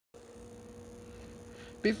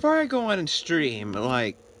before I go on and stream,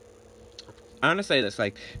 like, I want to say this,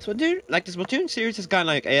 like, Splatoon, like, the Splatoon series has gotten,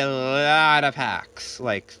 like, a lot of hacks,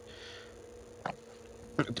 like,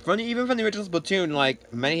 even from the original Splatoon, like,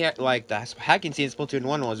 like, the hacking scene in Splatoon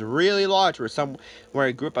 1 was really large, where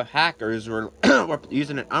a group of hackers were, were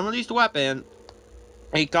using an unreleased weapon,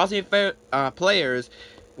 and causing players,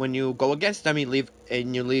 when you go against them, you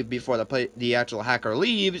leave before the actual hacker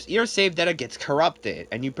leaves, your save data gets corrupted,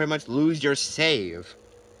 and you pretty much lose your save.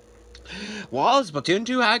 Well, Splatoon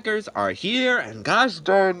 2 hackers are here, and gosh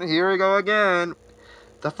darn, here we go again.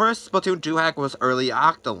 The first Splatoon 2 hack was early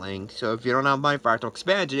Octolink, so if you don't have money for Octo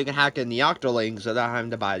Expansion, you can hack in the Octolinks without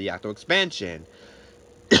having to buy the Octo Expansion.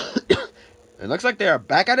 It looks like they are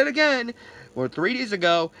back at it again. Well, 3 days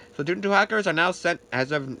ago, Splatoon 2 hackers are now sent,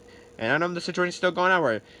 and I don't know if the situation is still going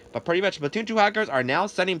on, but pretty much Splatoon 2 hackers are now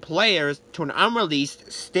sending players to an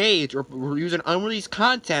unreleased stage, or using unreleased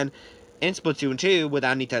content in Splatoon 2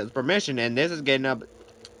 without any type of permission, and this is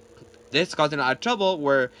causing a lot of trouble,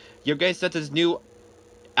 where you're getting sent this new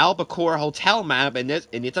Albacore Hotel Map, and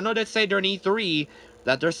it's another say during E3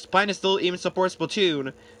 that their plan is still even support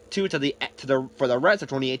Splatoon 2 for the rest of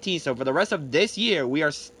 2018. So for the rest of this year, we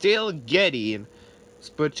are still getting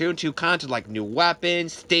Splatoon 2 content, like new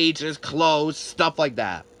weapons, stages, clothes, stuff like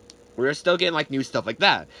that. We're still getting like new stuff like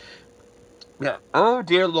that. Yeah. Oh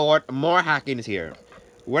dear Lord, more hacking is here.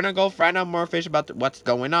 We're gonna go find out more fish about what's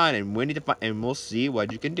going on, and we'll see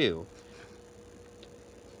what you can do.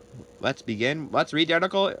 Let's begin. Let's read the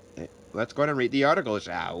article. Let's go ahead and read the article,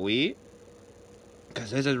 shall we? Because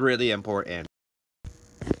this is really important.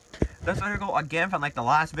 This article, again, from like the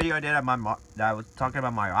last video I did that I was talking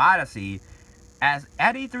about Mario Odyssey. As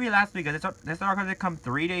at E3 last week, this article did come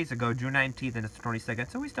 3 days ago, June 19th and it's 22nd,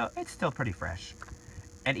 so it's still pretty fresh.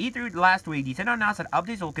 At E3 last week, Nintendo announced that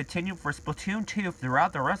updates will continue for Splatoon 2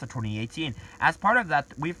 throughout the rest of 2018. As part of that,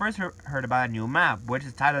 we first heard about a new map, which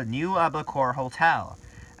is titled New Albacore Hotel.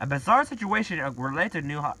 A bizarre situation related to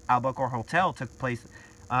New Albacore Hotel took place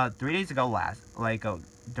 3 days ago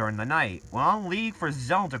during the night. While in League for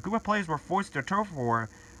Zones, a group of players were forced to turf war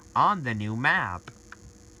on the new map.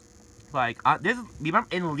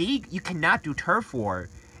 In League, you cannot do turf war.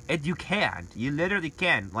 You can't. You literally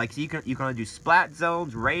can. Like, so you can only do Splat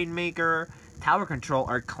Zones, Rainmaker, Tower Control,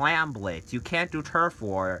 or Clam Blitz. You can't do turf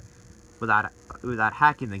war without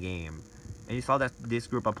hacking the game. And you saw that this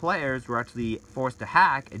group of players were actually forced to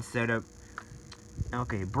hack instead of...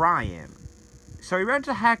 Okay, Brian. So we ran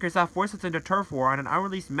into hackers that forced us into turf war on an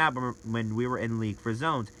unreleased map when we were in League for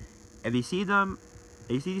Zones. If you see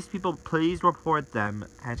these people, please report them.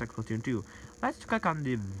 #Splatoon 2. Let's click on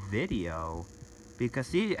the video. Because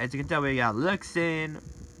see, as you can tell, we got Luxin,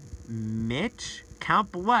 Mitch,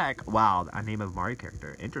 Count Black. Wow, a name of Mario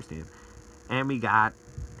character. Interesting. And we got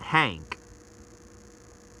Hank.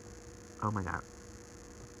 Oh my god.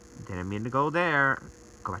 Didn't mean to go there.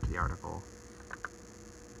 Go back to the article.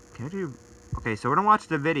 Can I do... Okay, so we're gonna watch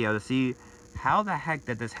the video to see how the heck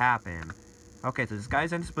did this happen. Okay, so this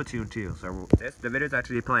guy's in Splatoon 2. So the video's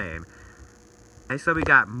actually playing. And so we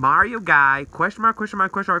got Mario Guy, question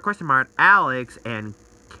mark, Alex, and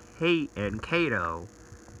Kate and Kato.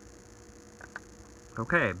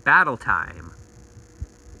 Okay, battle time.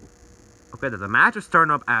 Okay, the match is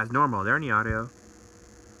starting up as normal. There any audio?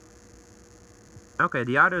 Okay,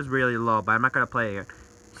 the audio is really low, but I'm not gonna play it.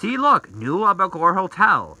 See, look, New Albacore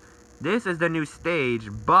Hotel. This is the new stage,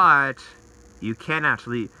 but you can't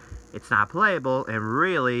actually... It's not playable, and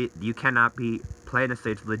really, you cannot be playing the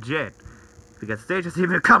stage legit. Because the stage hasn't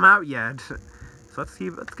even come out yet. So let's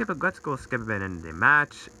go skip a bit in the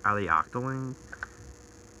match. Are the Octolings?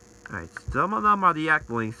 Alright, some of them are the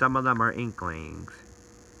Octolings, some of them are Inklings.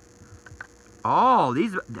 Oh,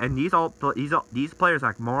 these players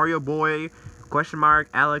like Mario Boy, question mark,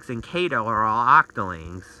 Alex, and Kato are all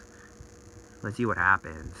Octolings. Let's see what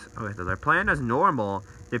happens. Okay, so they're playing as normal.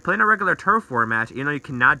 They're playing a regular turf war match, you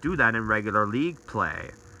cannot do that in regular League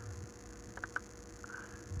play.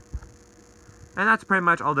 And that's pretty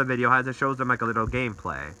much all the video has. It shows them like a little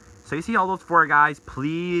gameplay. So you see all those 4 guys,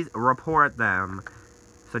 please report them.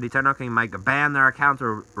 So Nintendo can like ban their accounts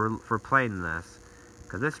for playing this.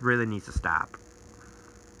 Because this really needs to stop.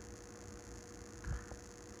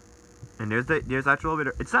 And there's actual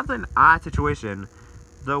video. It's definitely an odd situation.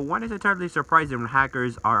 Though one is entirely surprising when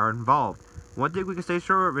hackers are involved. One thing we can say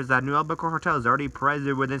sure is that New Albacore Hotel is already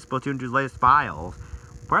present within Splatoon 2's latest files.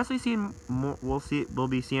 Perhaps we'll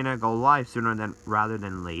be seeing it go live sooner rather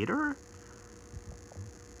than later.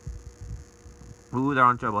 Ooh, they're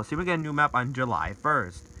on trouble. See, we get a new map on July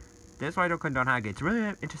 1st. This why I don't condone hacking. It's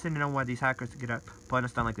really interesting to know why these hackers get up putting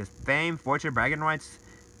us down like this. Fame, fortune, bragging rights.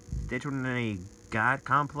 Stay tuned in a God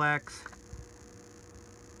complex.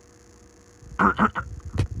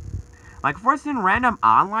 Like, forcing random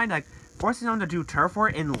online, like, forcing someone to do turf war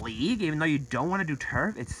in League, even though you don't want to do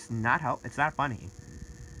turf, it's not funny.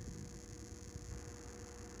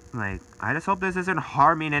 Like, I just hope this isn't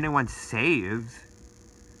harming anyone's saves.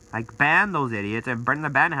 Like, ban those idiots and bring the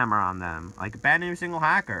ban hammer on them. Like, ban every single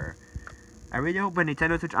hacker. I really hope when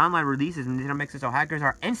Nintendo Switch Online releases, Nintendo makes it so hackers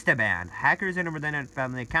are insta-banned. Hackers in a redundant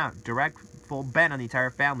family account. Direct full ban on the entire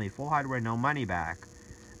family. Full hardware, no money back.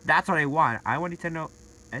 That's what I want. I want Nintendo...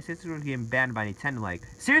 SSD getting banned by Nintendo. Like,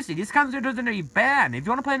 seriously, these consoles doesn't need to be banned. If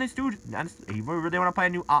you want to play on this dude... If you really want to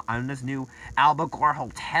play on this new Albacore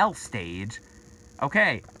Hotel stage...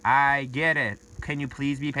 Okay, I get it. Can you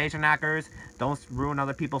please be patient, hackers? Don't ruin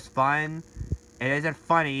other people's fun. It isn't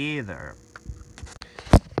funny either.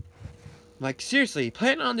 Like, seriously,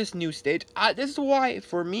 playing on this new stage, this is why,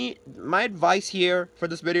 for me, my advice here for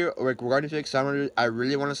this video, regarding to summer, I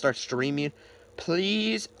really want to start streaming.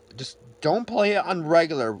 Please, just don't play it on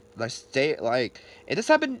regular. Like, if this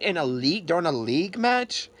happened in a league, during a league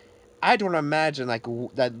match, I don't imagine, like,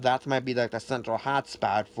 that might be, like, the central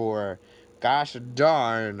hotspot for... Gosh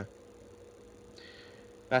darn.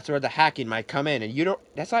 That's where the hacking might come in, and you don't.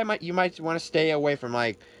 That's why you might want to stay away from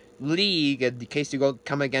like League in case you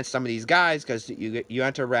come against some of these guys, because you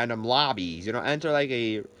enter random lobbies. You don't enter like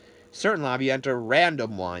a certain lobby. You enter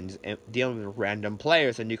random ones and dealing with random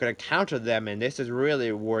players, and you can encounter them. And this is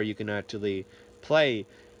really where you can actually play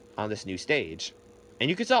on this new stage. And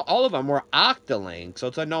you can tell all of them were Octoling, so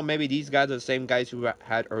it's like, no, maybe these guys are the same guys who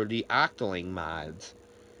had early Octoling mods.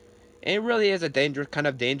 It really is a kind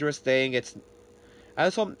of dangerous thing. I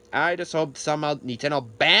just hope somehow Nintendo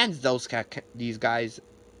bans these guys,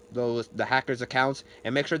 the hackers' accounts,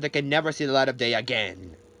 and make sure they can never see the light of day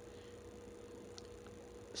again.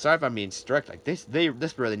 Sorry if I'm being strict like this.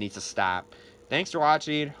 This really needs to stop. Thanks for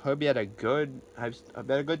watching. Hope you had a good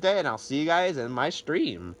day, and I'll see you guys in my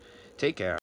stream. Take care.